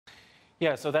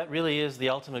Yeah, so that really is the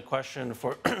ultimate question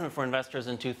for, for investors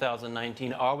in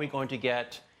 2019. Are we going to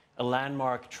get a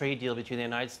landmark trade deal between the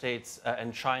United States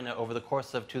and China over the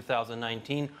course of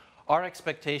 2019? Our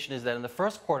expectation is that in the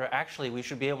first quarter, actually, we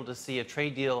should be able to see a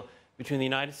trade deal between the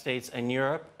United States and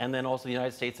Europe, and then also the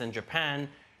United States and Japan.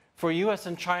 For US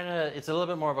and China, it's a little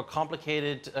bit more of a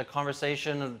complicated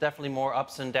conversation, definitely more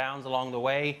ups and downs along the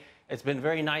way. It's been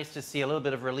very nice to see a little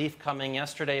bit of relief coming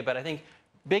yesterday, but I think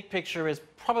big picture is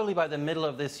probably by the middle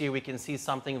of this year we can see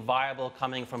something viable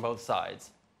coming from both sides.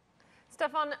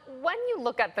 Stefan, when you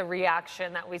look at the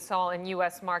reaction that we saw in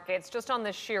U.S. markets just on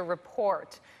the sheer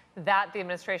report that the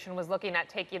administration was looking at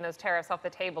taking those tariffs off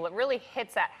the table, it really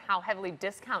hits at how heavily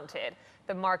discounted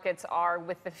the markets are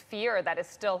with the fear that is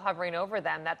still hovering over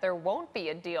them that there won't be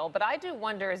a deal. But I do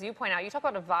wonder, as you point out, you talk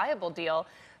about a viable deal,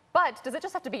 but does it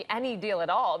just have to be any deal at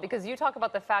all? Because you talk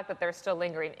about the fact that there's still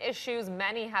lingering issues.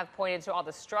 Many have pointed to all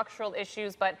the structural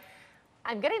issues, but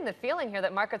I'm getting the feeling here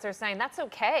that markets are saying that's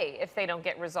okay if they don't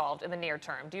get resolved in the near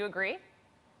term. Do you agree?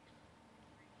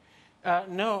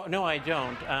 No, I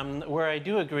don't. Where I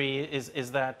do agree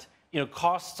is that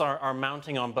costs are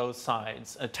mounting on both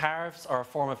sides. Tariffs are a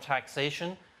form of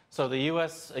taxation, so the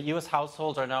U.S.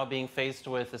 households are now being faced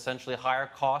with essentially higher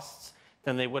costs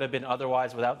than they would have been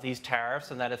otherwise without these tariffs,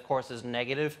 and that, of course, is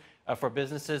negative for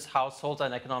businesses, households,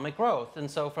 and economic growth. And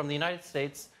so from the United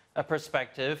States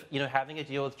perspective, having a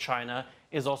deal with China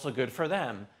is also good for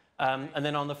them. And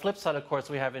then on the flip side, of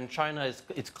course, we have in China,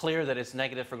 it's clear that it's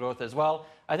negative for growth as well.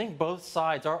 I think both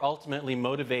sides are ultimately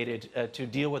motivated to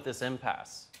deal with this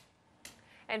impasse.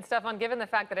 And Stefan, given the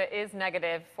fact that it is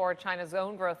negative for China's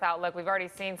own growth outlook, we've already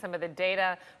seen some of the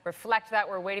data reflect that.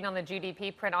 We're waiting on the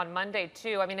GDP print on Monday,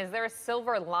 too. I mean, is there a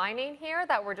silver lining here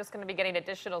that we're just going to be getting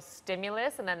additional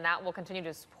stimulus and then that will continue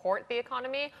to support the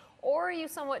economy? Or are you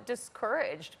somewhat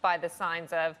discouraged by the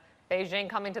signs of Beijing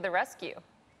coming to the rescue?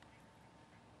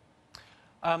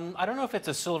 I don't know if it's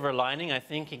a silver lining. I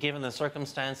think, given the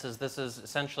circumstances, this is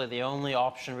essentially the only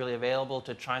option really available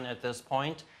to China at this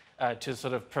point. To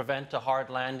sort of prevent a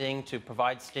hard landing, to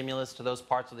provide stimulus to those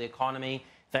parts of the economy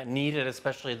that need it,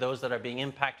 especially those that are being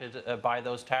impacted by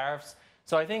those tariffs.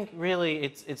 So I think really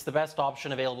it's the best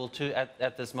option available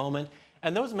at this moment.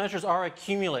 And those measures are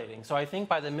accumulating. So I think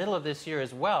by the middle of this year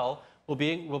as well,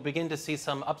 we'll begin to see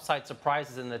some upside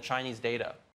surprises in the Chinese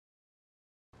data.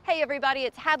 Hey everybody,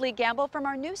 it's Hadley Gamble from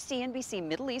our new CNBC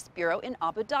Middle East Bureau in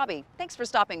Abu Dhabi. Thanks for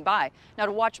stopping by. Now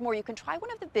to watch more, you can try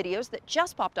one of the videos that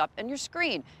just popped up on your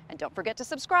screen. And don't forget to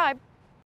subscribe.